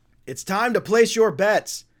It's time to place your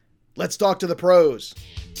bets. Let's talk to the pros.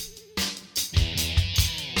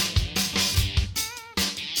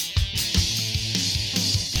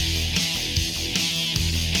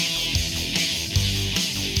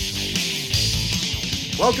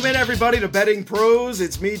 Welcome in, everybody, to Betting Pros.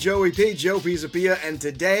 It's me, Joey P, Joe Pisapia, and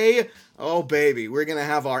today, oh baby, we're going to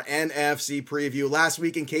have our NFC preview. Last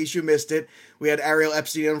week, in case you missed it, we had Ariel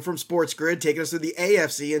Epstein from Sports Grid taking us through the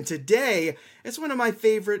AFC, and today, it's one of my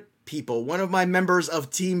favorite people, one of my members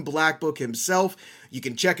of Team Black Book himself. You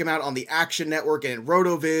can check him out on the Action Network and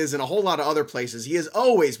RotoViz and a whole lot of other places. He is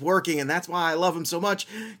always working, and that's why I love him so much,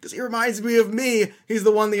 because he reminds me of me. He's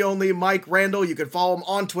the one, the only Mike Randall. You can follow him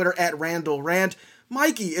on Twitter at RandallRant.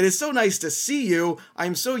 Mikey, it is so nice to see you.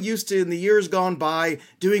 I'm so used to, in the years gone by,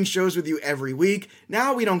 doing shows with you every week.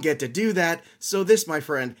 Now we don't get to do that, so this, my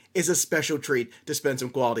friend, is a special treat to spend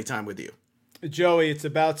some quality time with you. Joey, it's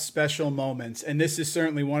about special moments, and this is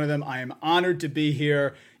certainly one of them. I am honored to be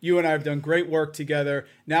here. You and I have done great work together.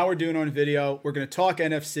 Now we're doing it on video. We're going to talk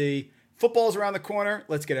NFC. Football's around the corner.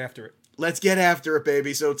 Let's get after it. Let's get after it,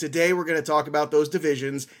 baby. So today we're going to talk about those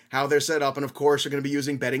divisions, how they're set up, and of course we're going to be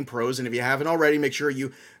using Betting Pros. And if you haven't already, make sure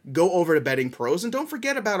you go over to Betting Pros. And don't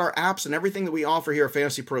forget about our apps and everything that we offer here at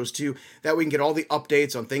Fantasy Pros too, that we can get all the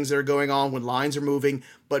updates on things that are going on when lines are moving.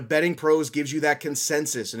 But Betting Pros gives you that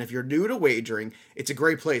consensus. And if you're new to wagering, it's a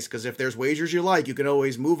great place, because if there's wagers you like, you can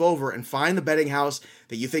always move over and find the betting house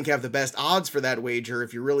that you think have the best odds for that wager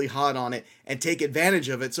if you're really hot on it, and take advantage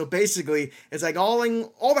of it. So basically, it's like all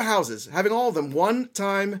the houses, having all of them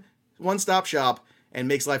one-stop shop, and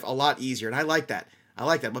makes life a lot easier. And I like that.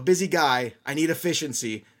 I'm a busy guy. I need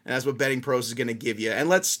efficiency, and that's what Betting Pros is going to give you. And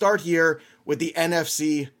let's start here with the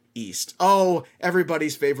NFC East. Oh,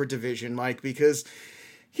 everybody's favorite division, Mike, because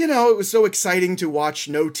you know, it was so exciting to watch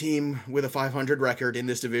no team with a 500 record in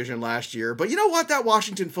this division last year. But you know what? That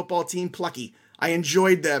Washington football team, plucky. I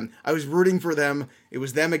enjoyed them. I was rooting for them. It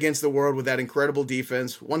was them against the world with that incredible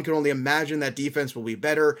defense. One can only imagine that defense will be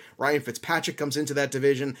better. Ryan Fitzpatrick comes into that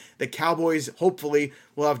division. The Cowboys, hopefully,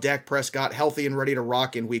 will have Dak Prescott healthy and ready to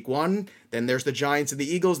rock in week 1. Then there's the Giants and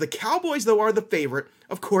the Eagles. The Cowboys, though, are the favorite.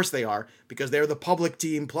 Of course they are, because they're the public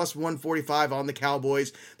team, plus 145 on the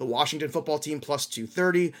Cowboys. The Washington football team, plus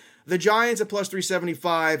 230. The Giants at plus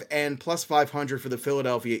 375 and plus 500 for the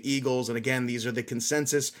Philadelphia Eagles. And again, these are the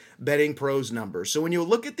consensus Betting Pros numbers. So when you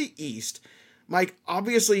look at the East, Mike,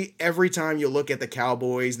 obviously every time you look at the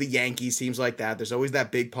Cowboys, the Yankees, teams like that, there's always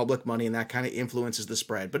that big public money, and that kind of influences the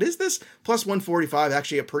spread. But is this plus 145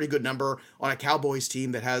 actually a pretty good number on a Cowboys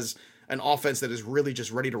team that has an offense that is really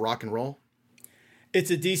just ready to rock and roll? It's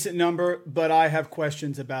a decent number, but I have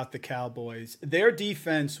questions about the Cowboys. Their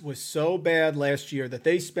defense was so bad last year that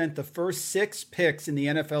they spent the first 6 picks in the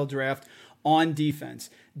NFL draft on defense.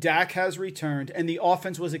 Dak has returned, and the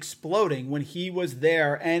offense was exploding when he was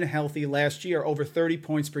there and healthy last year, over 30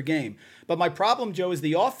 points per game. But my problem, Joe, is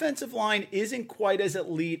the offensive line isn't quite as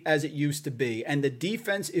elite as it used to be, and the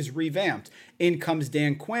defense is revamped. In comes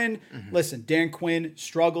Dan Quinn. Listen, Dan Quinn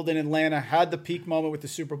struggled in Atlanta, had the peak moment with the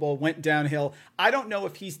Super Bowl, went downhill. I don't know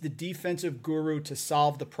if he's the defensive guru to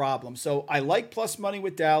solve the problem. So I like plus money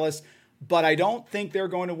with Dallas, but I don't think they're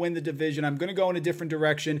going to win the division. I'm going to go in a different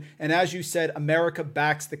direction. And as you said, America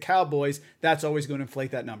backs the Cowboys. That's always going to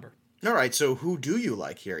inflate that number. All right, so who do you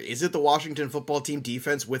like here? Is it the Washington football team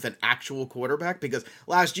defense with an actual quarterback? Because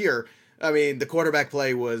last year, I mean, the quarterback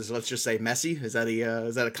play was, let's just say, messy. Is that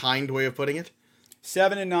a kind way of putting it?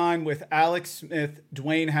 7-9 with Alex Smith,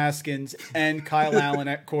 Dwayne Haskins, and Kyle Allen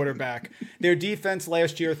at quarterback. Their defense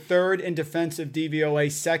last year, 3rd in defensive DVOA,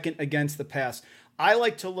 2nd against the pass. I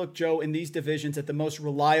like to look, Joe, in these divisions at the most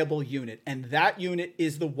reliable unit, and that unit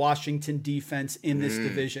is the Washington defense in this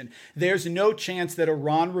division. There's no chance that a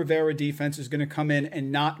Ron Rivera defense is going to come in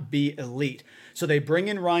and not be elite. So they bring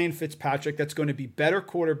in Ryan Fitzpatrick. That's going to be better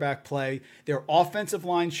quarterback play. Their offensive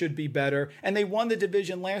line should be better. And they won the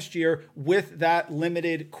division last year with that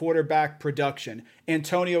limited quarterback production.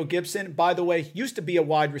 Antonio Gibson, by the way, used to be a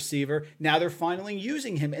wide receiver. Now they're finally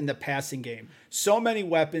using him in the passing game. So many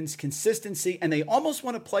weapons, consistency, and they almost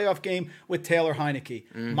won a playoff game with Taylor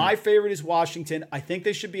Heineke. My favorite is Washington. I think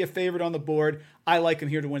they should be a favorite on the board. I like them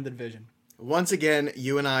here to win the division. Once again,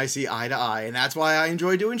 you and I see eye to eye, and that's why I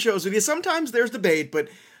enjoy doing shows with you. Sometimes there's debate, but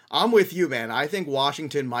I'm with you, man. I think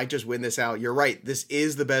Washington might just win this out. You're right. This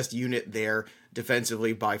is the best unit there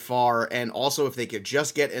defensively by far, and also if they could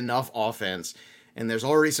just get enough offense, and there's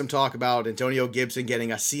already some talk about Antonio Gibson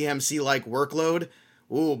getting a CMC-like workload,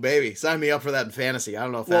 Ooh, baby, sign me up for that in fantasy. I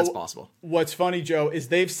don't know if that's possible. What's funny, Joe, is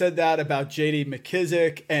they've said that about J.D.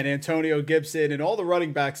 McKissick and Antonio Gibson and all the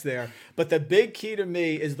running backs there. But the big key to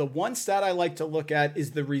me is the one stat I like to look at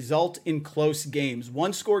is the result in close games.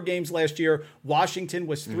 One-score games last year, Washington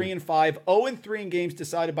was 3-5, 0-3 in games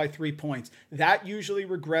decided by 3 points. That usually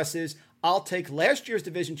regresses. I'll take last year's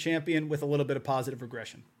division champion with a little bit of positive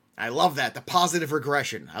regression. I love that. The positive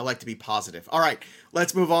regression. I like to be positive. All right,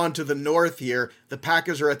 let's move on to the North here. The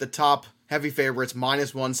Packers are at the top, heavy favorites,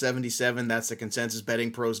 minus 177. That's the consensus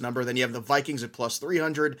betting pros number. Then you have the Vikings at plus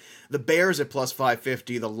 300, the Bears at plus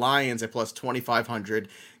 550, the Lions at plus 2,500.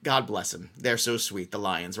 God bless them. They're so sweet, the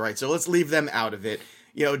Lions, right? So let's leave them out of it.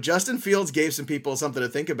 You know, Justin Fields gave some people something to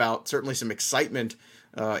think about, certainly some excitement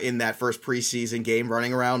in that first preseason game,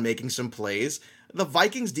 running around, making some plays. The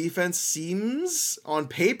Vikings defense seems, on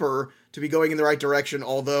paper, to be going in the right direction,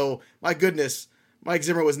 although, my goodness, Mike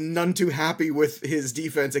Zimmer was none too happy with his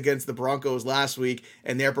defense against the Broncos last week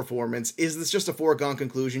and their performance. Is this just a foregone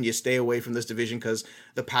conclusion? You stay away from this division because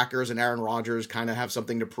the Packers and Aaron Rodgers kind of have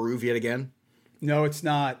something to prove yet again? No, it's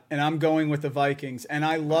not. And I'm going with the Vikings. And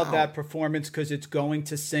I love that performance because it's going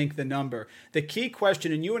to sink the number. The key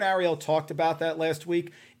question, and you and Ariel talked about that last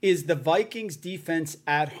week, is the Vikings defense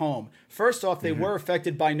at home. First off, they were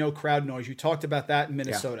affected by no crowd noise. You talked about that in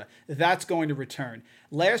Minnesota. Yeah. That's going to return.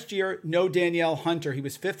 Last year, no Danielle Hunter. He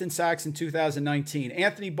was 5th in sacks in 2019.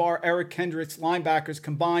 Anthony Barr, Eric Kendricks, linebackers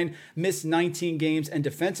combined, missed 19 games. And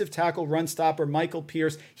defensive tackle run stopper Michael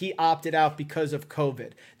Pierce, he opted out because of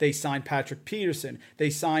COVID. They signed Patrick Peterson. They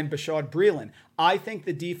signed Bashard Breeland. I think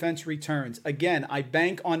the defense returns. Again, I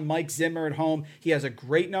bank on Mike Zimmer at home. He has a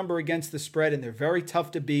great number against the spread, and they're very tough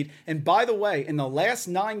to beat. And by the way, in the last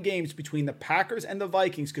 9 games between the Packers and the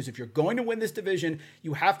Vikings, because if you're going to win this division,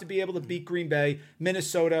 you have to be able to beat Green Bay,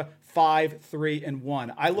 Minnesota,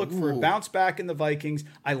 5-3-1. I look for a bounce back in the Vikings.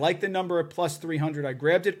 I like the number at plus 300. I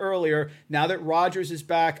grabbed it earlier. Now that Rodgers is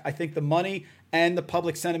back, I think the money and the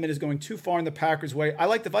public sentiment is going too far in the Packers' way. I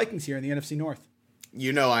like the Vikings here in the NFC North.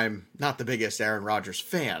 You know I'm not the biggest Aaron Rodgers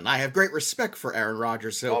fan. I have great respect for Aaron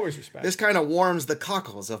Rodgers, so always respect. This kind of warms the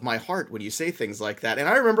cockles of my heart when you say things like that. And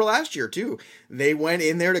I remember last year, too. They went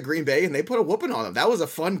in there to Green Bay, and they put a whooping on them. That was a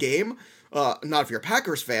fun game. Not if you're a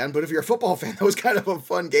Packers fan, but if you're a football fan, that was kind of a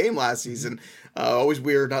fun game last season. Always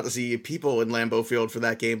weird not to see people in Lambeau Field for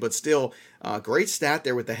that game, but still, great stat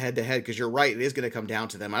there with the head-to-head, because you're right, it is going to come down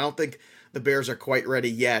to them. I don't think the Bears are quite ready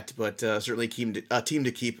yet, but certainly a team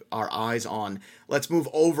to keep our eyes on. Let's move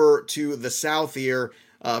over to the South here.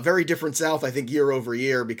 Very different South, I think, year over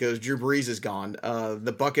year, because Drew Brees is gone.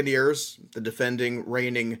 The Buccaneers, the defending,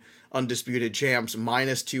 reigning, undisputed champs,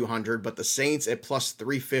 minus 200, but the Saints at plus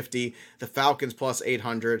 350, the Falcons plus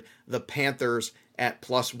 800, the Panthers at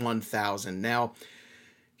plus 1,000. Now,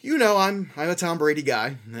 you know, I'm a Tom Brady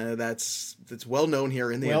guy. That's well known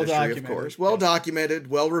here in the industry, of course. Well documented,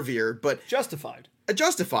 well revered, but justified.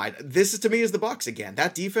 Justified. This to me is the Bucs again.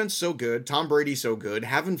 That defense so good, Tom Brady so good,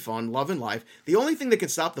 having fun, loving life. The only thing that can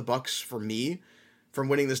stop the Bucs for me from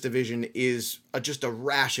winning this division is just a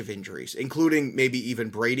rash of injuries, including maybe even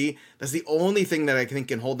Brady. That's the only thing that I think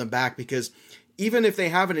can hold them back, because even if they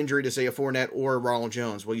have an injury to, say, a Fournette or a Ronald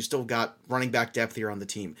Jones, well, you still got running back depth here on the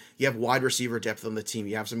team. You have wide receiver depth on the team.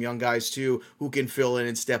 You have some young guys, too, who can fill in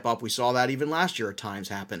and step up. We saw that even last year at times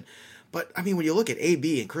happen. But, I mean, when you look at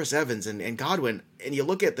AB and Chris Evans and Godwin, and you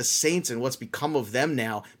look at the Saints and what's become of them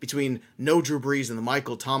now, between no Drew Brees and the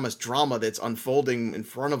Michael Thomas drama that's unfolding in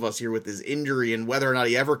front of us here with his injury and whether or not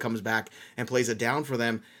he ever comes back and plays it down for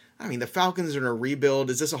them, I mean, the Falcons are in a rebuild.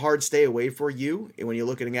 Is this a hard stay away for you when you're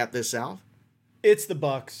looking at this South? It's the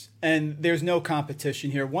Bucs, and there's no competition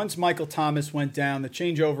here. Once Michael Thomas went down, the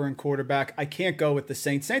changeover in quarterback, I can't go with the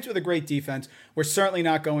Saints. Saints with a great defense. We're certainly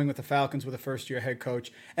not going with the Falcons with a first-year head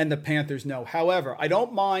coach, and the Panthers, no. However, I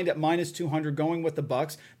don't mind at minus 200 going with the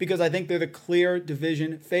Bucs because I think they're the clear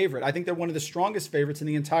division favorite. I think they're one of the strongest favorites in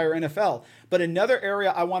the entire NFL. But another area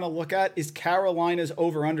I want to look at is Carolina's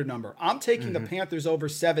over-under number. I'm taking the Panthers over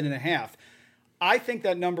 7.5. I think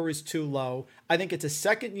that number is too low. I think it's a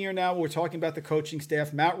second year now. We're talking about the coaching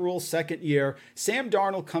staff. Matt Rule's second year. Sam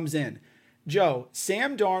Darnold comes in. Joe,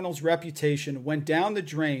 Sam Darnold's reputation went down the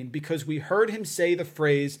drain because we heard him say the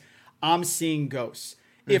phrase, "I'm seeing ghosts."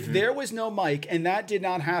 If there was no Mike and that did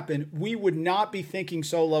not happen, we would not be thinking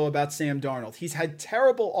so low about Sam Darnold. He's had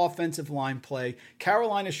terrible offensive line play.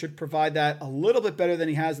 Carolina should provide that a little bit better than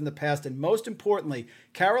he has in the past. And most importantly,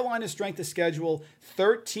 Carolina's strength of schedule,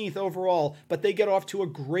 13th overall, but they get off to a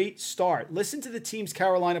great start. Listen to the teams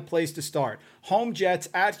Carolina plays to start. Home Jets,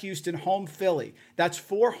 at Houston, home Philly. That's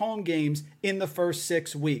 4 home games in the first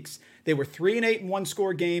 6 weeks. They were 3-8 in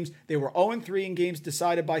one-score games. They were 0-3 in games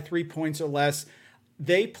decided by 3 points or less.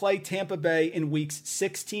 They play Tampa Bay in weeks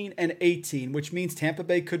 16 and 18, which means Tampa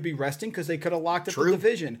Bay could be resting because they could have locked up the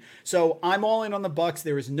division. So I'm all in on the Bucs.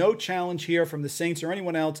 There is no challenge here from the Saints or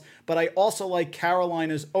anyone else, but I also like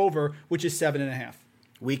Carolina's over, which is 7.5.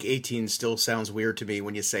 Week 18 still sounds weird to me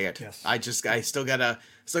when you say it. Yes. I still gotta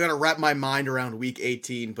wrap my mind around week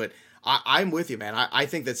 18, but I'm with you, man. I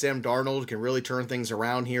think that Sam Darnold can really turn things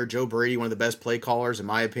around here. Joe Brady, one of the best play callers, in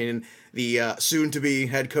my opinion. The soon-to-be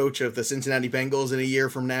head coach of the Cincinnati Bengals in a year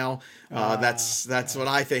from now. That's what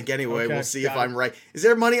I think anyway. Okay, we'll see if I'm right. Is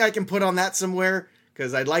there money I can put on that somewhere?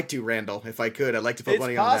 Because I'd like to, Randall, if I could. I'd like to put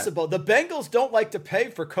money on that. It's possible. The Bengals don't like to pay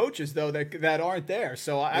for coaches, though, that aren't there.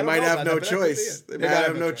 So I don't know. They might have no choice. They might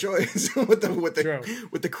have no choice with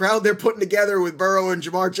the crowd they're putting together with Burrow and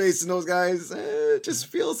Jamar Chase and those guys. It just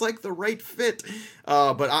feels like the right fit.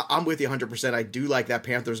 But I'm with you 100%. I do like that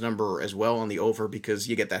Panthers number as well on the over because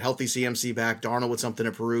you get that healthy CMC back, Darnold with something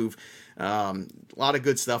to prove. A lot of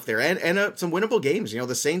good stuff there, and some winnable games.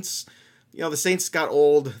 The Saints. The Saints got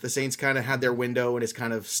old. The Saints kind of had their window and it's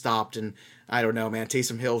kind of stopped. And I don't know, man.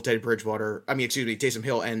 Taysom Hill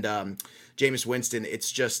and Jameis Winston. It's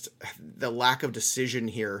just the lack of decision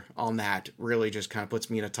here on that really just kind of puts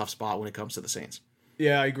me in a tough spot when it comes to the Saints.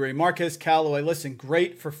 Yeah, I agree. Marquez Callaway, listen,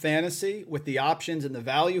 great for fantasy with the options and the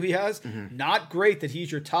value he has. Mm-hmm. Not great that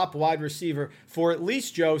he's your top wide receiver for at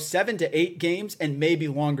least, Joe, 7 to 8 games and maybe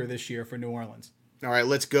longer this year for New Orleans. All right,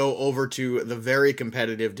 let's go over to the very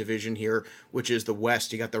competitive division here, which is the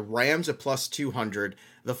West. You got the Rams at plus 200,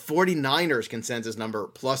 the 49ers consensus number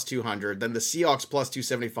plus 200, then the Seahawks plus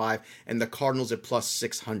 275, and the Cardinals at plus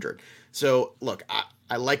 600. So, look,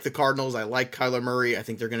 I like the Cardinals. I like Kyler Murray. I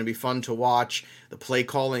think they're going to be fun to watch. The play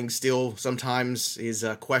calling still sometimes is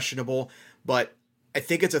questionable, but I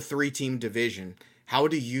think it's a 3-team division. How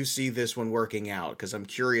do you see this one working out? Because I'm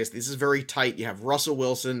curious. This is very tight. You have Russell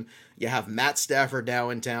Wilson. You have Matt Stafford now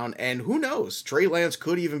in town. And who knows? Trey Lance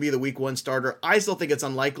could even be the week 1 starter. I still think it's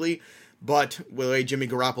unlikely. But the way Jimmy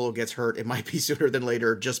Garoppolo gets hurt, it might be sooner than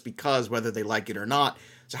later just because whether they like it or not.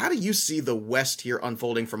 So how do you see the West here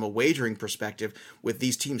unfolding from a wagering perspective with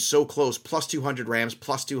these teams so close? Plus 200 Rams,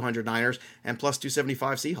 plus 200 Niners, and plus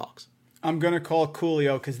 275 Seahawks. I'm going to call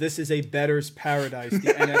Coolio because this is a bettor's paradise,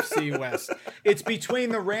 the NFC West. It's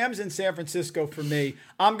between the Rams and San Francisco for me.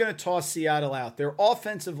 I'm going to toss Seattle out. Their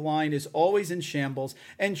offensive line is always in shambles.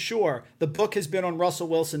 And sure, the book has been on Russell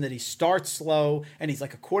Wilson that he starts slow and he's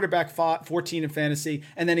like a quarterback 14 in fantasy,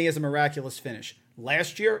 and then he has a miraculous finish.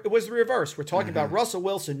 Last year, it was the reverse. We're talking about Russell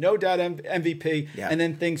Wilson, no doubt MVP, and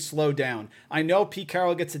then things slow down. I know Pete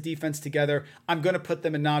Carroll gets the defense together. I'm going to put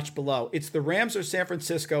them a notch below. It's the Rams or San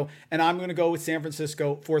Francisco, and I'm going to go with San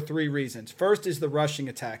Francisco for 3 reasons. First is the rushing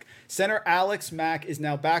attack. Center Alex Mack is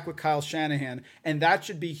now back with Kyle Shanahan, and that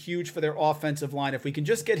should be huge for their offensive line. If we can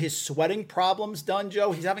just get his sweating problems done,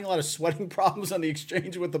 Joe, he's having a lot of sweating problems on the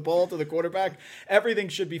exchange with the ball to the quarterback. Everything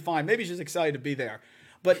should be fine. Maybe he's just excited to be there.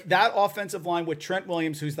 But that offensive line with Trent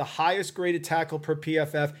Williams, who's the highest graded tackle per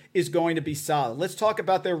PFF, is going to be solid. Let's talk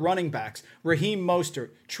about their running backs. Raheem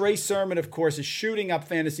Mostert. Trey Sermon, of course, is shooting up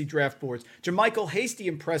fantasy draft boards. JaMychal Hasty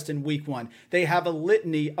impressed in week 1. They have a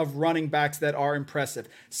litany of running backs that are impressive.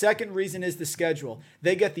 Second reason is the schedule.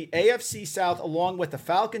 They get the AFC South along with the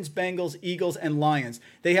Falcons, Bengals, Eagles, and Lions.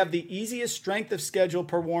 They have the easiest strength of schedule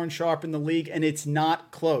per Warren Sharp in the league, and it's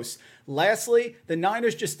not close. Lastly, the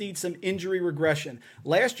Niners just need some injury regression.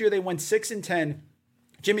 Last year, they went 6-10.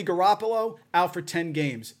 Jimmy Garoppolo out for 10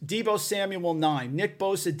 games. Deebo Samuel 9. Nick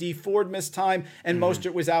Bosa, D Ford missed time, and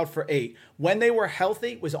Mostert was out for 8. When they were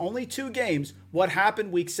healthy, it was only 2 games. What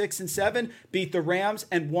happened week 6 and 7? Beat the Rams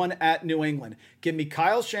and won at New England. Give me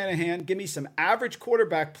Kyle Shanahan. Give me some average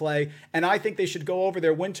quarterback play, and I think they should go over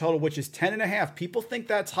their win total, which is 10.5. People think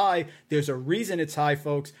that's high. There's a reason it's high,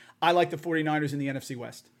 folks. I like the 49ers in the NFC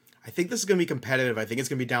West. I think this is going to be competitive. I think it's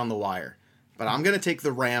going to be down the wire. But I'm going to take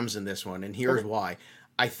the Rams in this one, and here's why.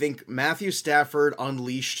 I think Matthew Stafford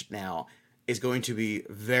unleashed now is going to be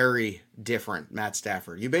very different, Matt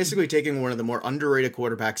Stafford. You're basically taking one of the more underrated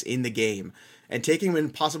quarterbacks in the game and taking him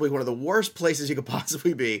in possibly one of the worst places you could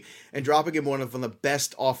possibly be and dropping him one of the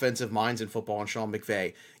best offensive minds in football in Sean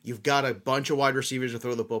McVay. You've got a bunch of wide receivers to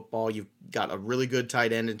throw the football. You've got a really good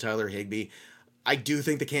tight end in Tyler Higbee. I do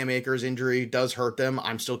think the Cam Akers injury does hurt them.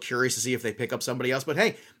 I'm still curious to see if they pick up somebody else. But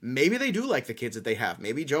hey, maybe they do like the kids that they have.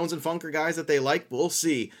 Maybe Jones and Funk are guys that they like. We'll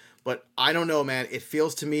see. But I don't know, man. It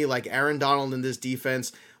feels to me like Aaron Donald in this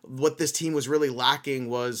defense, what this team was really lacking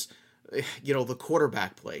was, the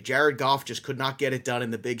quarterback play. Jared Goff just could not get it done in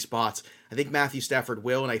the big spots. I think Matthew Stafford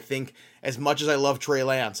will, and I think as much as I love Trey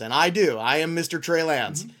Lance, and I do, I am Mr. Trey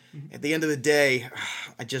Lance, at the end of the day,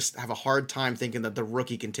 I just have a hard time thinking that the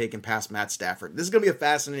rookie can take him past Matt Stafford. This is going to be a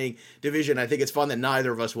fascinating division. I think it's fun that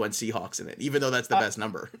neither of us went Seahawks in it, even though that's the best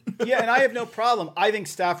number. Yeah, and I have no problem. I think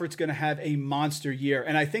Stafford's going to have a monster year,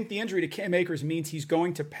 and I think the injury to Cam Akers means he's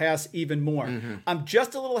going to pass even more. I'm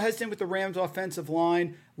just a little hesitant with the Rams' offensive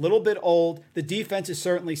line, a little bit old. The defense is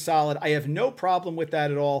certainly solid. I have no problem with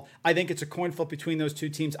that at all. I think it's a coin flip between those two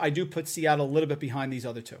teams. I do put Seattle a little bit behind these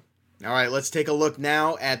other two. All right, let's take a look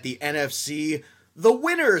now at the NFC. The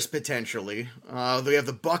winners, potentially. We have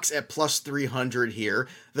the Bucs at plus 300 here.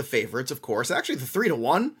 The favorites, of course. Actually, the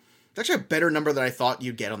 3-1. It's actually a better number than I thought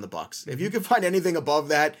you'd get on the Bucs. If you can find anything above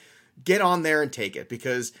that, get on there and take it.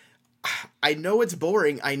 Because I know it's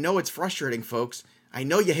boring. I know it's frustrating, folks. I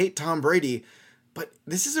know you hate Tom Brady. But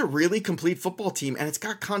this is a really complete football team, and it's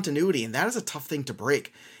got continuity, and that is a tough thing to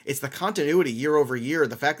break. It's the continuity year over year,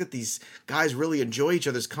 the fact that these guys really enjoy each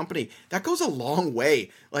other's company, that goes a long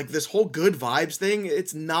way. Like, this whole good vibes thing,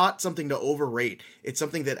 it's not something to overrate. It's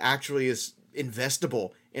something that actually is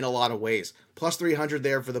investable in a lot of ways. Plus 300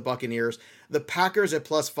 there for the Buccaneers. The Packers at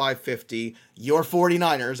plus 550. Your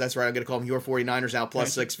 49ers, that's right, I'm going to call them your 49ers out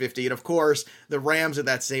plus 650. And of course, the Rams at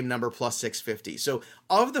that same number plus 650. So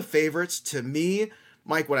of the favorites, to me,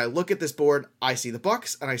 Mike, when I look at this board, I see the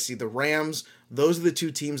Bucs and I see the Rams. Those are the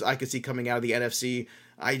two teams I could see coming out of the NFC.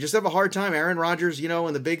 I just have a hard time. Aaron Rodgers,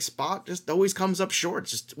 in the big spot, just always comes up short.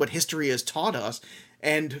 It's just what history has taught us.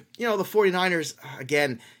 And, the 49ers,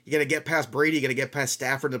 again, you got to get past Brady, you got to get past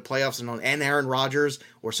Stafford in the playoffs and Aaron Rodgers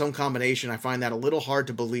or some combination. I find that a little hard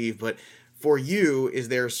to believe. But for you, is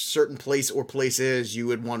there a certain place or places you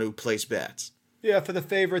would want to place bets? Yeah, for the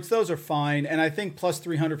favorites, those are fine. And I think plus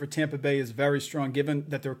 300 for Tampa Bay is very strong, given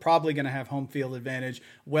that they're probably going to have home field advantage,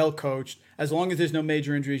 well coached. As long as there's no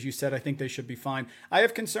major injuries, you said, I think they should be fine. I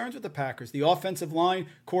have concerns with the Packers. The offensive line,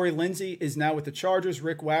 Corey Lindsey is now with the Chargers,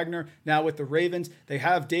 Rick Wagner now with the Ravens. They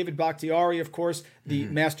have David Bakhtiari, of course, the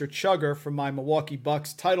master chugger from my Milwaukee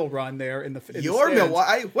Bucks title run there in the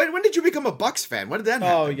Milwaukee. When did you become a Bucks fan? When did that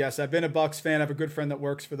happen? Oh, yes, I've been a Bucks fan. I have a good friend that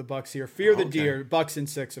works for the Bucks here. Fear the Deer, Bucks in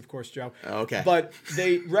 6, of course, Joe. Okay. But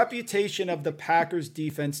the reputation of the Packers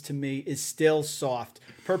defense to me is still soft.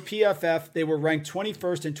 Per PFF, they were ranked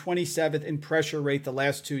 21st and 27th in pressure rate the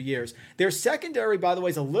last 2 years. Their secondary, by the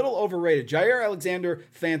way, is a little overrated. Jair Alexander,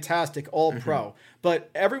 fantastic, all pro. But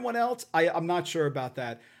everyone else, I'm not sure about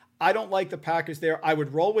that. I don't like the Packers there. I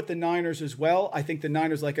would roll with the Niners as well. I think the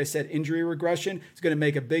Niners, like I said, injury regression is going to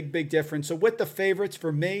make a big, big difference. So with the favorites,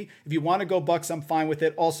 for me, if you want to go Bucks, I'm fine with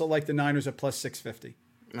it. Also like the Niners at plus 650.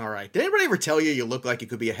 All right. Did anybody ever tell you look like you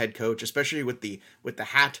could be a head coach, especially with the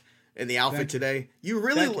hat and the outfit today? You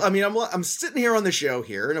really, I mean, I'm sitting here on the show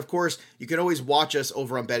here, and of course, you can always watch us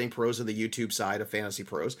over on Betting Pros on the YouTube side of Fantasy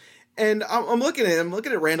Pros. And I'm looking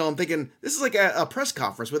at Randall, I'm thinking, this is like a press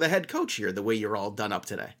conference with a head coach here, the way you're all done up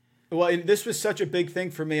today. Well, and this was such a big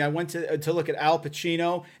thing for me. I went to look at Al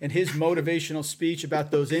Pacino and his motivational speech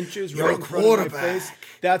about those inches right in front of my face.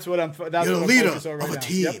 That's what I'm. That's You're what a leader I'm on right of a now.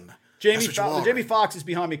 team. Yep. Jamie Foxx is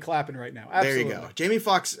behind me clapping right now. Absolutely. There you go. Jamie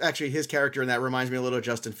Foxx, actually, his character in that reminds me a little of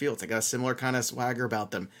Justin Fields. I got a similar kind of swagger about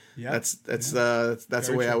them. Yeah, that's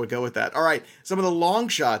the way I would go with that. All right, some of the long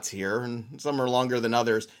shots here, and some are longer than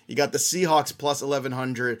others. You got the Seahawks plus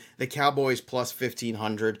 1,100, the Cowboys plus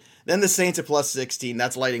 1,500, then the Saints at plus 16.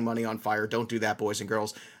 That's lighting money on fire. Don't do that, boys and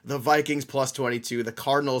girls. The Vikings plus 22, the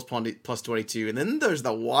Cardinals plus 22, and then there's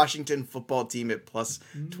the Washington football team at plus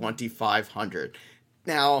 2,500.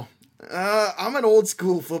 Now, I'm an old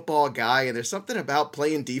school football guy, and there's something about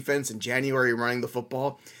playing defense in January running the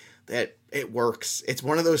football that it works. It's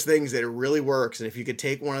one of those things that it really works. And if you could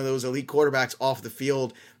take one of those elite quarterbacks off the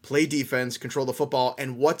field, play defense, control the football,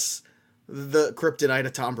 and what's the kryptonite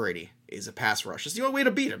of Tom Brady is a pass rush. It's the only way to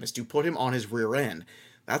beat him is to put him on his rear end.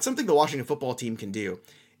 That's something the Washington football team can do.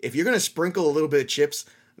 If you're going to sprinkle a little bit of chips,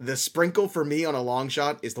 the sprinkle for me on a long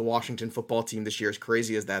shot is the Washington football team this year, as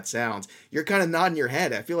crazy as that sounds. You're kind of nodding your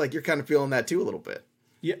head. I feel like you're kind of feeling that too a little bit.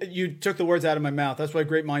 Yeah, you took the words out of my mouth. That's why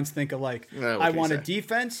great minds think alike. I want a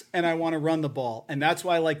defense and I want to run the ball. And that's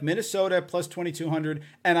why I like Minnesota at plus 2,200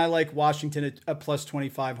 and I like Washington at plus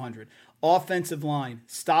 2,500. Offensive line,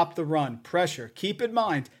 stop the run, pressure. Keep in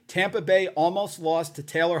mind, Tampa Bay almost lost to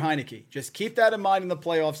Taylor Heineke. Just keep that in mind in the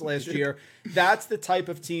playoffs last year. That's the type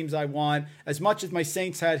of teams I want. As much as my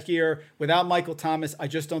Saints had here, without Michael Thomas, I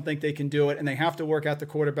just don't think they can do it, and they have to work out the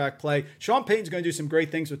quarterback play. Sean Payton's going to do some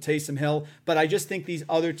great things with Taysom Hill, but I just think these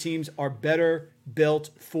other teams are better built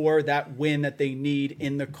for that win that they need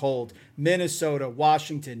in the cold. Minnesota,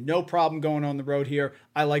 Washington, no problem going on the road here.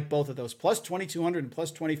 I like both of those. Plus 2,200 and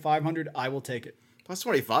plus 2,500, I will take it. Plus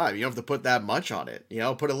 25, you don't have to put that much on it.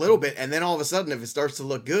 Put a little bit, and then all of a sudden, if it starts to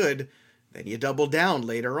look good, then you double down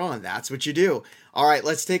later on. That's what you do. All right,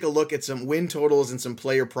 let's take a look at some win totals and some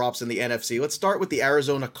player props in the NFC. Let's start with the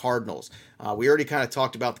Arizona Cardinals. We already kind of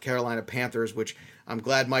talked about the Carolina Panthers, which I'm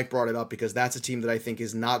glad Mike brought it up because that's a team that I think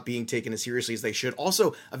is not being taken as seriously as they should.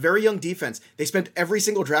 Also, a very young defense. They spent every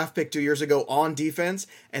single draft pick 2 years ago on defense,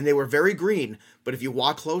 and they were very green. But if you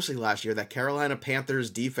walk closely last year, that Carolina Panthers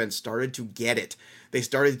defense started to get it. They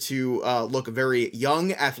started to look very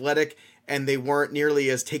young, athletic, and they weren't nearly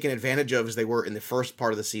as taken advantage of as they were in the first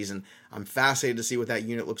part of the season. I'm fascinated to see what that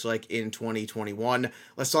unit looks like in 2021.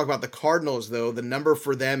 Let's talk about the Cardinals, though. The number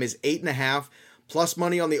for them is 8.5, plus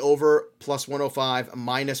money on the over, plus 105,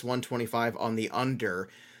 minus 125 on the under.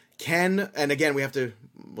 And again, we have to,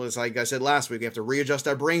 like I said last week, we have to readjust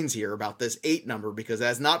our brains here about this 8 number because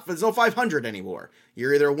there's no 500 anymore.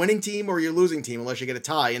 You're either a winning team or you're a losing team unless you get a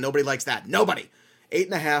tie, and nobody likes that. Nobody.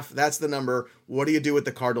 8.5, that's the number. What do you do with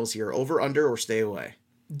the Cardinals here? Over, under, or stay away?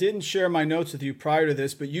 Didn't share my notes with you prior to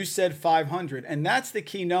this, but you said 500, and that's the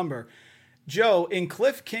key number. Joe, in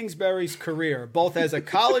Cliff Kingsbury's career, both as a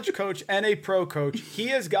college coach and a pro coach, he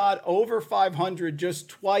has got over 500 just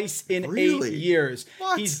twice in 8 years.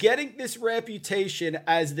 What? He's getting this reputation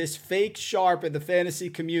as this fake sharp in the fantasy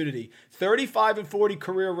community. 35-40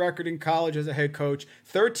 career record in college as a head coach,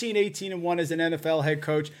 13-18-1 as an NFL head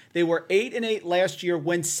coach. They were 8-8 last year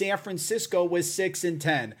when San Francisco was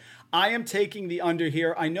 6-10. I am taking the under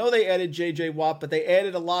here. I know they added J.J. Watt, but they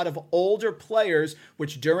added a lot of older players,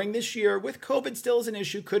 which during this year, with COVID still as an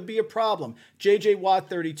issue, could be a problem. J.J. Watt,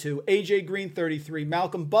 32. A.J. Green, 33.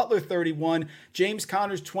 Malcolm Butler, 31. James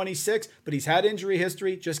Conner's 26, but he's had injury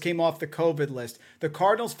history, just came off the COVID list. The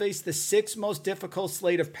Cardinals face the 6th most difficult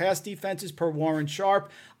slate of pass defenses per Warren Sharp.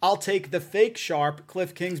 I'll take the fake sharp,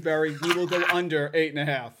 Cliff Kingsbury. We will go under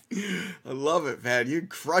 8.5. I love it, man. You're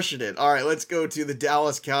crushing it. All right, let's go to the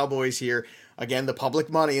Dallas Cowboys here. Again, the public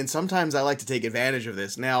money, and sometimes I like to take advantage of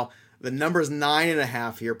this. Now, the number's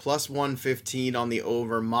 9.5 here, plus 115 on the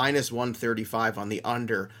over, minus 135 on the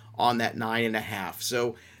under on that 9.5.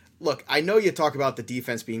 So, look, I know you talk about the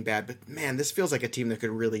defense being bad, but man, this feels like a team that could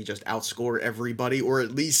really just outscore everybody, or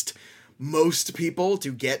at least most people,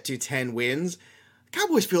 to get to 10 wins.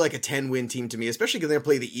 Cowboys feel like a 10-win team to me, especially because they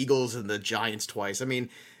play the Eagles and the Giants twice. I mean,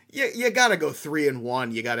 you got to go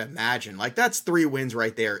 3-1. You got to imagine. Like, that's 3 wins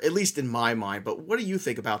right there, at least in my mind. But what do you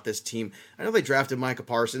think about this team? I know they drafted Micah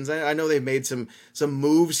Parsons. I know they've made some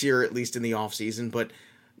moves here, at least in the offseason. But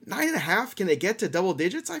 9.5, can they get to double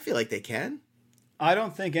digits? I feel like they can. I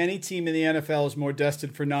don't think any team in the NFL is more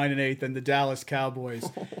destined for 9-8 than the Dallas Cowboys.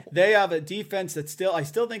 They have a defense that I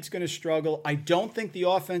still think is going to struggle. I don't think the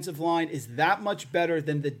offensive line is that much better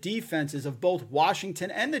than the defenses of both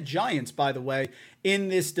Washington and the Giants, by the way, in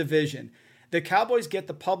this division. The Cowboys get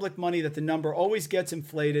the public money that the number always gets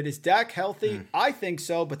inflated. Is Dak healthy? I think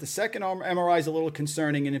so, but the second arm MRI is a little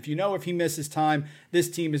concerning, and if he misses time,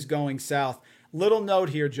 this team is going south. Little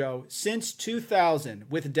note here, Joe. Since 2000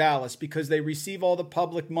 with Dallas, because they receive all the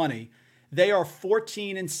public money, they are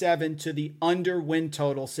 14-7 to the under win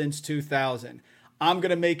total since 2000. I'm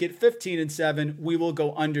going to make it 15-7. We will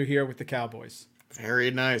go under here with the Cowboys. Very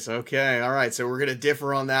nice. Okay. All right. So we're going to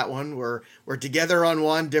differ on that one. We're together on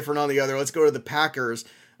one, different on the other. Let's go to the Packers.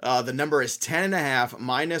 The number is 10.5,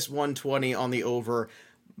 minus 120 on the over,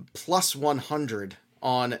 plus 100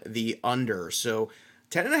 on the under. So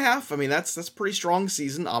 10.5, I mean, that's a pretty strong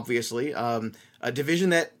season, obviously. A division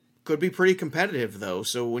that could be pretty competitive, though.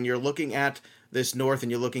 So when you're looking at this North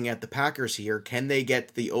and you're looking at the Packers here, can they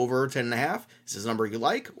get the over 10.5? Is this a number you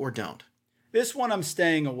like or don't? This one I'm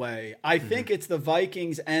staying away. I think it's the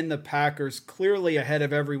Vikings and the Packers clearly ahead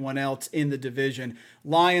of everyone else in the division.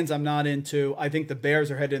 Lions I'm not into. I think the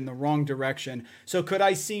Bears are headed in the wrong direction. So could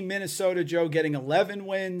I see Minnesota, Joe, getting 11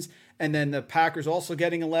 wins and then the Packers also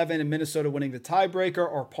getting 11 and Minnesota winning the tiebreaker,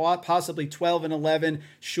 or possibly 12-11?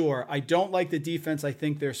 Sure. I don't like the defense. I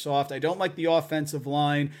think they're soft. I don't like the offensive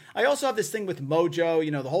line. I also have this thing with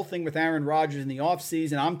mojo, the whole thing with Aaron Rodgers in the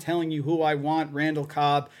offseason. I'm telling you who I want, Randall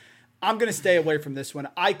Cobb. I'm going to stay away from this one.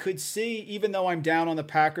 I could see, even though I'm down on the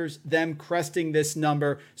Packers, them cresting this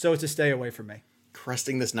number, so it's a stay away from me.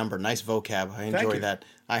 Cresting this number. Nice vocab. I enjoy that.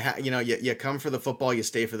 You come for the football, you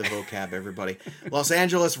stay for the vocab, everybody. Los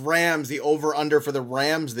Angeles Rams, the over-under for the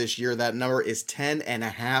Rams this year, that number is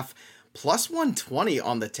 10.5, plus 120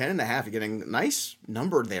 on the 10.5. You're getting a nice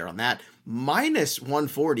number there on that. Minus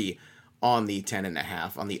 140 on the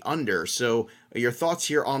 10.5 on the under. So Your thoughts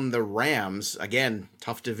here on the Rams? Again,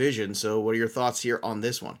 tough division. So what are your thoughts here on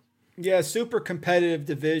this one? Yeah, super competitive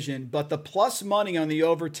division, but the plus money on the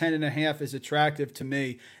over 10.5 is attractive to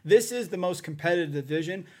me. This is the most competitive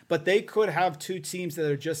division, but they could have two teams that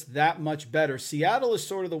are just that much better. Seattle is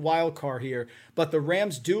sort of the wild card here, but the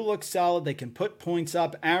Rams do look solid. They can put points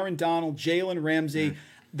up. Aaron Donald, Jalen Ramsey.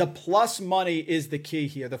 The plus money is the key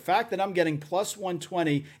here. The fact that I'm getting plus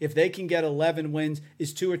 120 if they can get 11 wins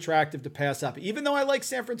is too attractive to pass up. Even though I like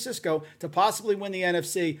San Francisco to possibly win the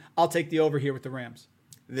NFC, I'll take the over here with the Rams.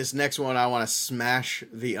 This next one, I want to smash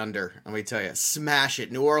the under. Let me tell you, smash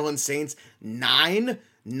it. New Orleans Saints, 9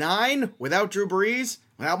 without Drew Brees,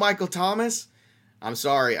 without Michael Thomas. I'm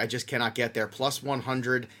sorry, I just cannot get there. Plus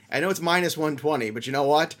 100. I know it's minus 120, but you know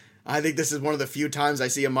what? I think this is one of the few times I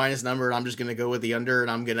see a minus number, and I'm just going to go with the under, and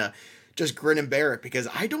I'm going to just grin and bear it, because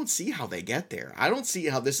I don't see how they get there. I don't see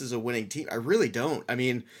how this is a winning team. I really don't. I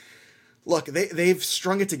mean, look, they've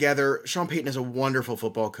strung it together. Sean Payton is a wonderful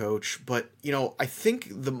football coach, but, I think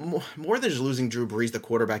the more than just losing Drew Brees, the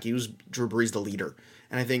quarterback, you lose Drew Brees, the leader.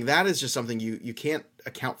 And I think that is just something you can't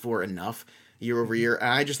account for enough year over year. And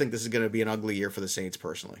I just think this is going to be an ugly year for the Saints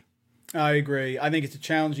personally. I agree. I think it's a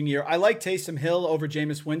challenging year. I like Taysom Hill over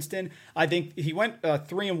Jameis Winston. I think he went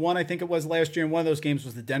 3-1. I think it was last year, and one of those games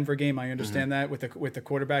was the Denver game. I understand that with the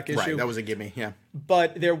quarterback issue. Right, that was a gimme. Yeah.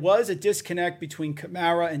 But there was a disconnect between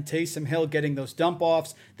Kamara and Taysom Hill getting those dump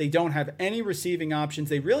offs. They don't have any receiving options.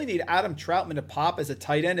 They really need Adam Troutman to pop as a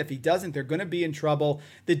tight end. If he doesn't, they're going to be in trouble.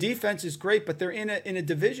 The defense is great, but they're in a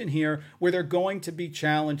division here where they're going to be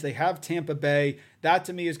challenged. They have Tampa Bay. That,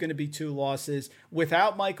 to me, is going to be 2 losses.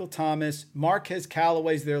 Without Michael Thomas, Marquez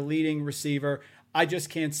Callaway's their leading receiver. I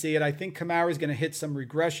just can't see it. I think Kamara is going to hit some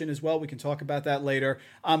regression as well. We can talk about that later.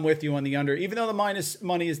 I'm with you on the under. Even though the minus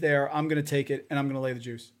money is there, I'm going to take it, and I'm going to lay the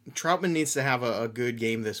juice. Troutman needs to have a good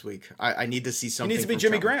game this week. I need to see something. He needs to be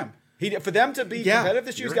Jimmy Graham. For them to be competitive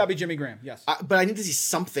this year, it's got to be Jimmy Graham. Yes. But I need to see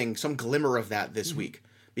some glimmer of that this week,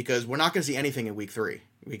 because we're not going to see anything in week 3.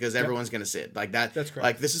 Because everyone's going to sit like that. That's correct.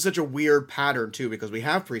 Like, this is such a weird pattern too, because we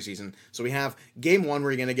have preseason. So we have game 1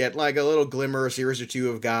 where you're going to get like a little glimmer, a series or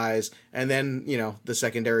 2 of guys. And then, the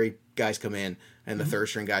secondary guys come in and the third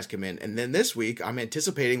string guys come in. And then this week, I'm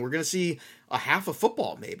anticipating we're going to see a half of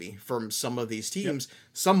football maybe from some of these teams,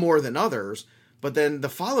 some more than others. But then the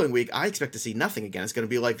following week, I expect to see nothing again. It's going to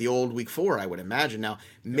be like the old week 4, I would imagine. Now,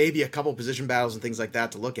 maybe a couple position battles and things like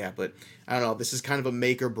that to look at. But I don't know. This is kind of a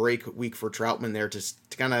make or break week for Troutman there to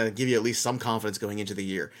kind of give you at least some confidence going into the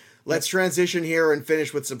year. Let's transition here and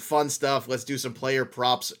finish with some fun stuff. Let's do some player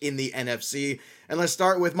props in the NFC. And let's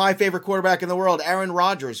start with my favorite quarterback in the world, Aaron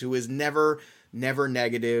Rodgers, who is never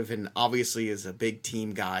negative and obviously is a big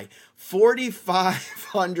team guy.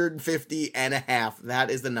 4,550 and a half. That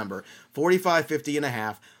is the number. 4,550 and a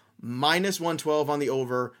half. Minus 112 on the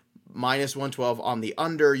over. Minus 112 on the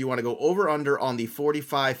under. You want to go over under on the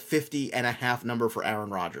 4,550 and a half number for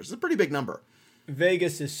Aaron Rodgers. It's a pretty big number.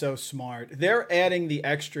 Vegas is so smart. They're adding the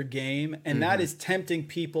extra game, and that is tempting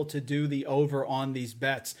people to do the over on these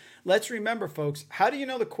bets. Let's remember, folks, how do you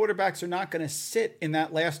know the quarterbacks are not going to sit in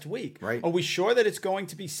that last week? Right. Are we sure that it's going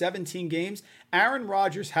to be 17 games? Aaron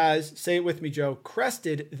Rodgers has, say it with me, Joe,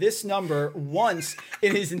 crested this number once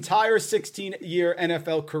in his entire 16-year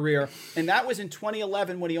NFL career, and that was in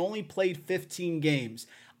 2011 when he only played 15 games.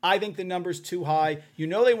 I think the number's too high. You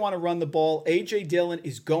know they want to run the ball. A.J. Dillon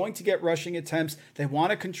is going to get rushing attempts. They want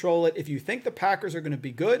to control it. If you think the Packers are going to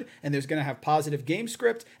be good and there's going to have positive game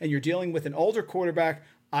script and you're dealing with an older quarterback,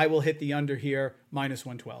 I will hit the under here, minus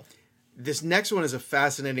 112. This next one is a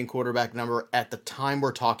fascinating quarterback number at the time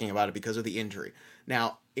we're talking about it because of the injury.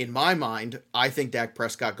 Now, in my mind, I think Dak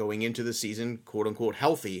Prescott going into the season, quote unquote,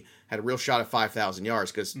 healthy, had a real shot at 5,000 yards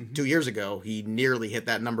because 2 years ago, he nearly hit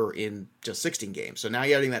that number in just 16 games. So now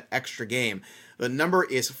you're adding that extra game. The number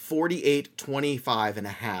is 4,825 and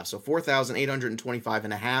a half. So 4,825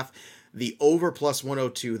 and a half. The over plus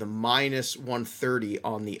 102, the minus 130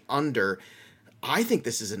 on the under. I think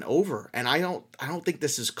this is an over, and I don't think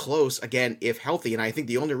this is close, again, if healthy. And I think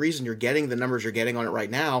the only reason you're getting the numbers you're getting on it right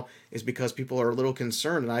now is because people are a little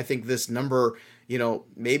concerned. And I think this number,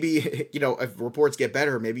 maybe, if reports get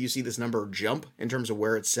better, maybe you see this number jump in terms of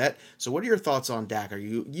where it's set. So what are your thoughts on Dak?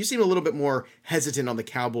 You seem a little bit more hesitant on the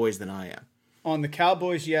Cowboys than I am. On the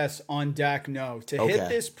Cowboys, yes. On Dak, no. To hit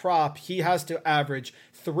this prop, he has to average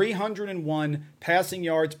 301 passing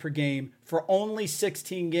yards per game for only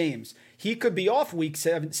 16 games. He could be off week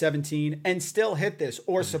 17 and still hit this.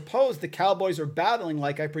 Or suppose the Cowboys are battling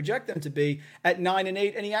like I project them to be at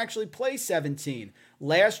 9-8 and he actually plays 17.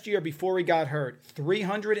 Last year, before he got hurt,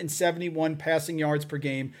 371 passing yards per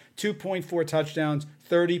game, 2.4 touchdowns,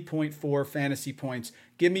 30.4 fantasy points.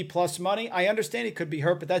 Give me plus money. I understand he could be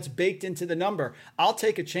hurt, but that's baked into the number. I'll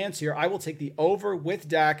take a chance here. I will take the over with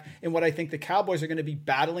Dak in what I think the Cowboys are going to be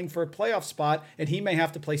battling for a playoff spot, and he may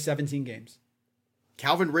have to play 17 games.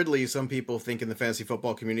 Calvin Ridley, some people think in the fantasy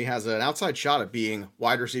football community, has an outside shot at being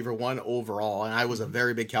wide receiver 1 overall. And I was a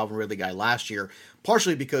very big Calvin Ridley guy last year,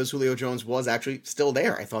 partially because Julio Jones was actually still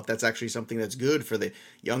there. I thought that's actually something that's good for the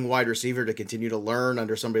young wide receiver to continue to learn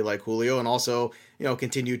under somebody like Julio and also,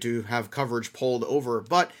 continue to have coverage pulled over.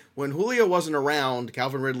 But when Julio wasn't around,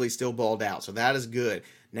 Calvin Ridley still balled out. So that is good.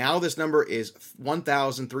 Now this number is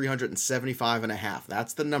 1,375.5.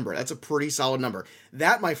 That's the number. That's a pretty solid number.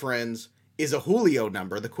 That, my friends, is a Julio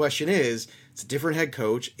number. The question is, it's a different head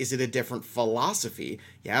coach. Is it a different philosophy?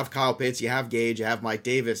 You have Kyle Pitts, you have Gage, you have Mike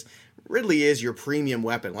Davis. Ridley is your premium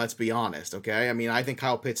weapon, let's be honest, okay? I mean, I think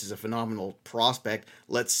Kyle Pitts is a phenomenal prospect.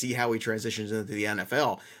 Let's see how he transitions into the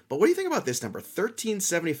NFL. But what do you think about this number?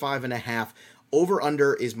 1375.5.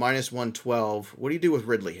 Over-under is -112. What do you do with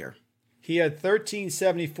Ridley here? He had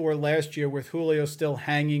 1374 last year with Julio still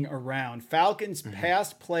hanging around. Falcons'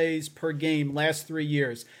 pass plays per game last 3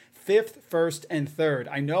 years. 5th, 1st, and 3rd.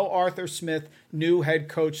 I know Arthur Smith, new head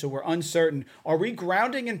coach, so we're uncertain. Are we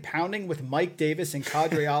grounding and pounding with Mike Davis and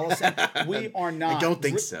Kadri Allison? We are not. I don't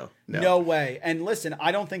think so. No way. And listen,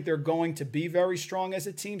 I don't think they're going to be very strong as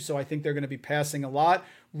a team, so I think they're going to be passing a lot.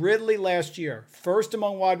 Ridley last year, 1st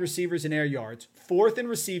among wide receivers in air yards, 4th in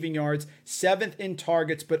receiving yards, 7th in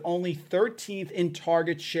targets, but only 13th in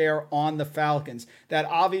target share on the Falcons. That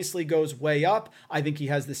obviously goes way up. I think he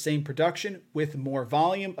has the same production with more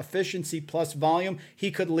volume, efficiency plus volume.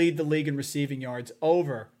 He could lead the league in receiving yards.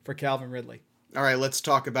 Over for Calvin Ridley. All right, let's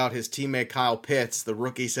talk about his teammate Kyle Pitts, the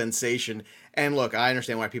rookie sensation. And look, I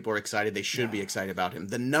understand why people are excited. They should be excited about him.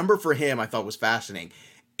 The number for him I thought was fascinating.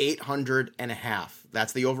 800.5.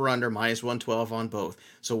 That's the over-under, -112 on both.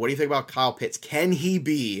 So what do you think about Kyle Pitts? Can he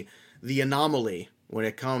be the anomaly when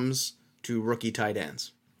it comes to rookie tight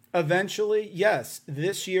ends? Eventually, yes.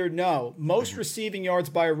 This year, no. Most receiving yards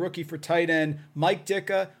by a rookie for tight end, Mike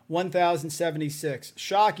Ditka, 1,076.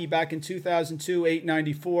 Shockey back in 2002,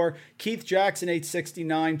 894. Keith Jackson,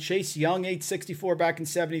 869. Chase Young, 864 back in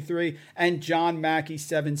 73. And John Mackey,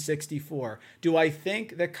 764. Do I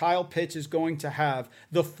think that Kyle Pitts is going to have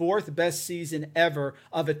the 4th best season ever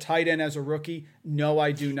of a tight end as a rookie? No,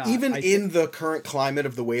 I do not. Even in the current climate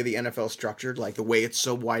of the way the NFL is structured, like the way it's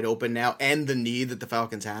so wide open now and the need that the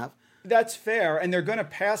Falcons have? That's fair, and they're going to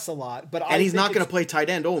pass a lot. But he's not going to play tight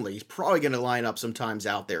end only. He's probably going to line up sometimes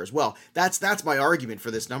out there as well. That's my argument for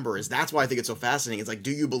this number. That's why I think it's so fascinating. It's like, do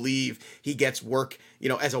you believe he gets work,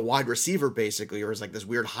 as a wide receiver basically, or as like this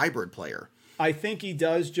weird hybrid player? I think he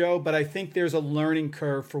does, Joe, but I think there's a learning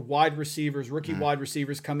curve for wide receivers, rookie wide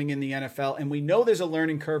receivers coming in the NFL, and we know there's a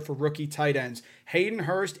learning curve for rookie tight ends. Hayden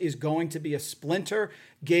Hurst is going to be a splinter.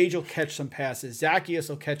 Gage will catch some passes. Zacchaeus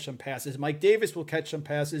will catch some passes. Mike Davis will catch some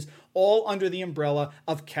passes, all under the umbrella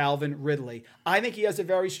of Calvin Ridley. I think he has a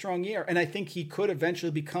very strong year, and I think he could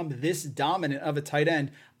eventually become this dominant of a tight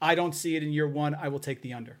end. I don't see it in year one. I will take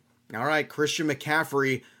the under. All right, Christian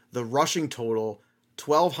McCaffrey, the rushing total,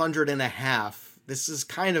 1,200.5. This is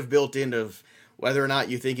kind of built into whether or not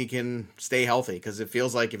you think he can stay healthy, because it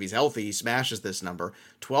feels like if he's healthy, he smashes this number.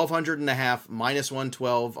 1,200.5,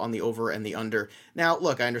 -112 on the over and the under. Now,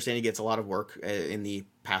 look, I understand he gets a lot of work in the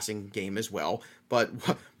passing game as well, but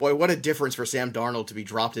boy, what a difference for Sam Darnold to be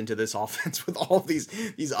dropped into this offense with all of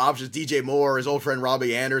these options. DJ Moore, his old friend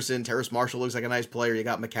Robbie Anderson, Terrace Marshall looks like a nice player. You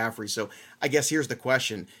got McCaffrey. So I guess here's the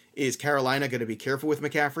question. Is Carolina going to be careful with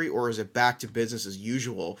McCaffrey, or is it back to business as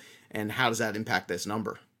usual? And how does that impact this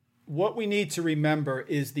number? What we need to remember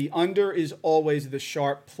is the under is always the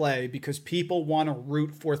sharp play because people want to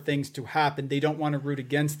root for things to happen. They don't want to root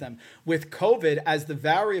against them. With COVID as the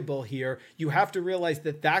variable here, you have to realize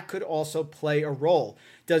that that could also play a role.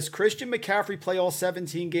 Does Christian McCaffrey play all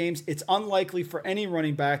 17 games? It's unlikely for any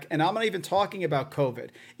running back, and I'm not even talking about COVID.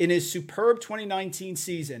 In his superb 2019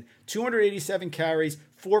 season, 287 carries,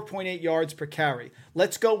 4.8 yards per carry.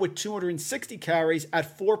 Let's go with 260 carries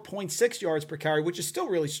at 4.6 yards per carry, which is still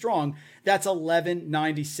really strong. That's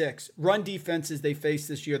 1196. Run defenses they face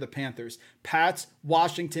this year, the Panthers. Pats,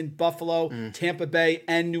 Washington, Buffalo, Tampa Bay,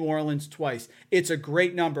 and New Orleans twice. It's a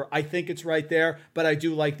great number. I think it's right there, but I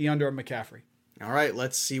do like the under of McCaffrey. All right,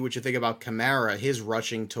 let's see what you think about Kamara. His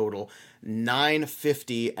rushing total,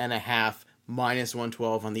 950.5, minus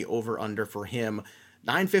 112 on the over-under for him.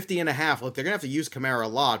 950.5. Look, they're going to have to use Kamara a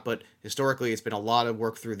lot, but historically it's been a lot of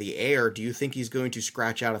work through the air. Do you think he's going to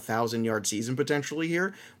scratch out 1,000-yard season potentially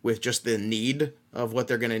here with just the need of what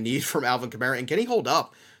they're going to need from Alvin Kamara? And can he hold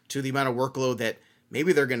up to the amount of workload that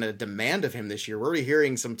maybe they're going to demand of him this year? We're already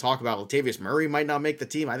hearing some talk about Latavius Murray might not make the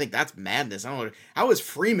team. I think that's madness. I don't know. How is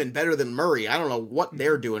Freeman better than Murray? I don't know what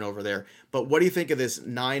they're doing over there. But what do you think of this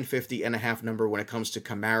 950.5 number when it comes to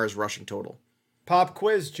Kamara's rushing total? Pop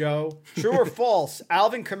quiz, Joe. True or false?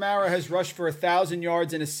 Alvin Kamara has rushed for 1,000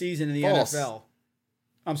 yards in a season in the False. NFL.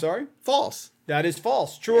 I'm sorry? False. That is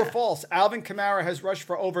false. True or false? Alvin Kamara has rushed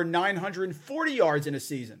for over 940 yards in a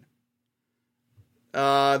season.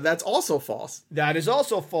 That's also false. That is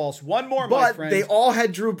also false. One more, my friend. But they all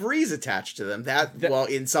had Drew Brees attached to them. Well,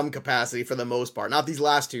 in some capacity for the most part. Not these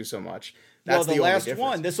last two so much. That's the only last difference.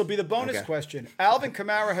 one. This will be the bonus question. Alvin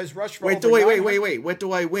Kamara has rushed for Wait. What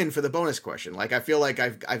do I win for the bonus question? Like, I feel like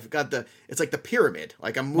I've got it's like the pyramid.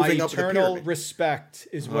 Like, I'm moving up the pyramid. Eternal respect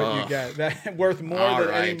is what you get. That worth more than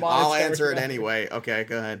any monetary. I'll answer it anyway. Okay,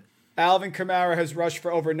 go ahead. Alvin Kamara has rushed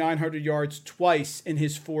for over 900 yards twice in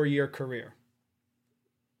his 4-year career.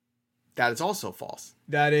 That is also false.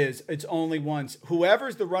 That is. It's only once.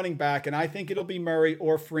 Whoever's the running back, and I think it'll be Murray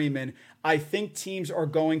or Freeman, I think teams are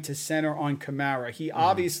going to center on Kamara. He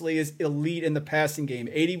obviously is elite in the passing game.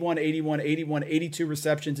 81, 82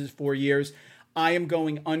 receptions his 4 years. I am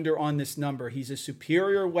going under on this number. He's a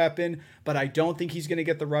superior weapon, but I don't think he's going to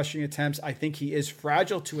get the rushing attempts. I think he is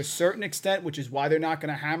fragile to a certain extent, which is why they're not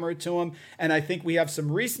going to hammer it to him. And I think we have some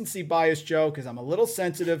recency bias, Joe, because I'm a little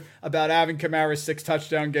sensitive about Alvin Kamara's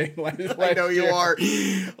 6-touchdown game last I know you year. are.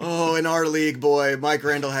 Oh, in our league, boy, Mike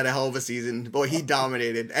Randall had a hell of a season. Boy, he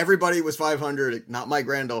dominated. Everybody was 500, not Mike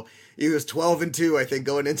Randall. He was 12-2, I think,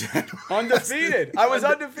 going into that. Undefeated. I was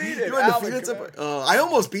undefeated. You were undefeated? I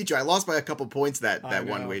almost beat you. I lost by a couple points that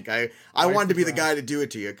 1 week. I wanted to be the guy to do it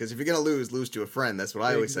to you, because if you're going to lose to a friend. That's what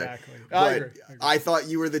I always say. But I agree. I thought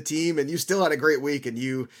you were the team, and you still had a great week, and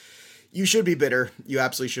you should be bitter. You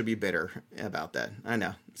absolutely should be bitter about that. I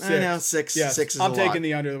know. 6. Yes. 6 is a I'm lot. taking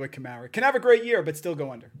the under with Kamara. Can have a great year, but still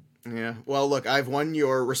go under. Yeah. Well, look, I've won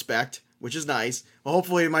your respect, which is nice. Well,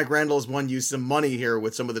 hopefully Mike Randall's won you some money here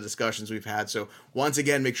with some of the discussions we've had. So once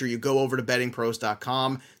again, make sure you go over to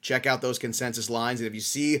bettingpros.com, check out those consensus lines. And if you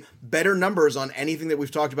see better numbers on anything that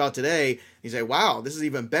we've talked about today, you say, wow, this is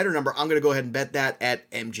even better number. I'm going to go ahead and bet that at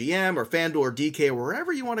MGM or FanDuel or DK, or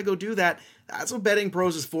wherever you want to go do that. That's what Betting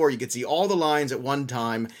Pros is for. You can see all the lines at one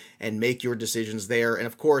time and make your decisions there. And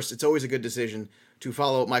of course, it's always a good decision to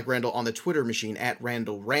follow Mike Randall on the Twitter machine at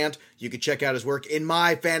Randall Rant. You can check out his work in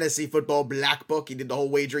my fantasy football black book. He did the whole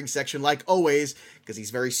wagering section like always, because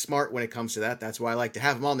he's very smart when it comes to that. That's why I like to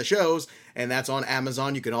have him on the shows, and that's on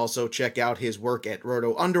Amazon. You can also check out his work at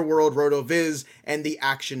Roto Underworld, Roto Viz, and the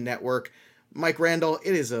Action Network. Mike Randall,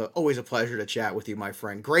 it is always a pleasure to chat with you, my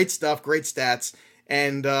friend. Great stuff, great stats,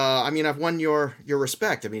 and I've won your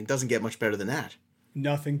respect. It doesn't get much better than that.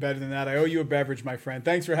 Nothing better than that. I owe you a beverage, my friend.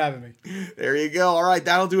 Thanks for having me. There you go. All right,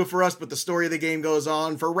 that'll do it for us, but the story of the game goes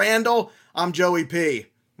on. For Randall, I'm Joey P.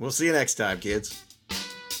 We'll see you next time, kids.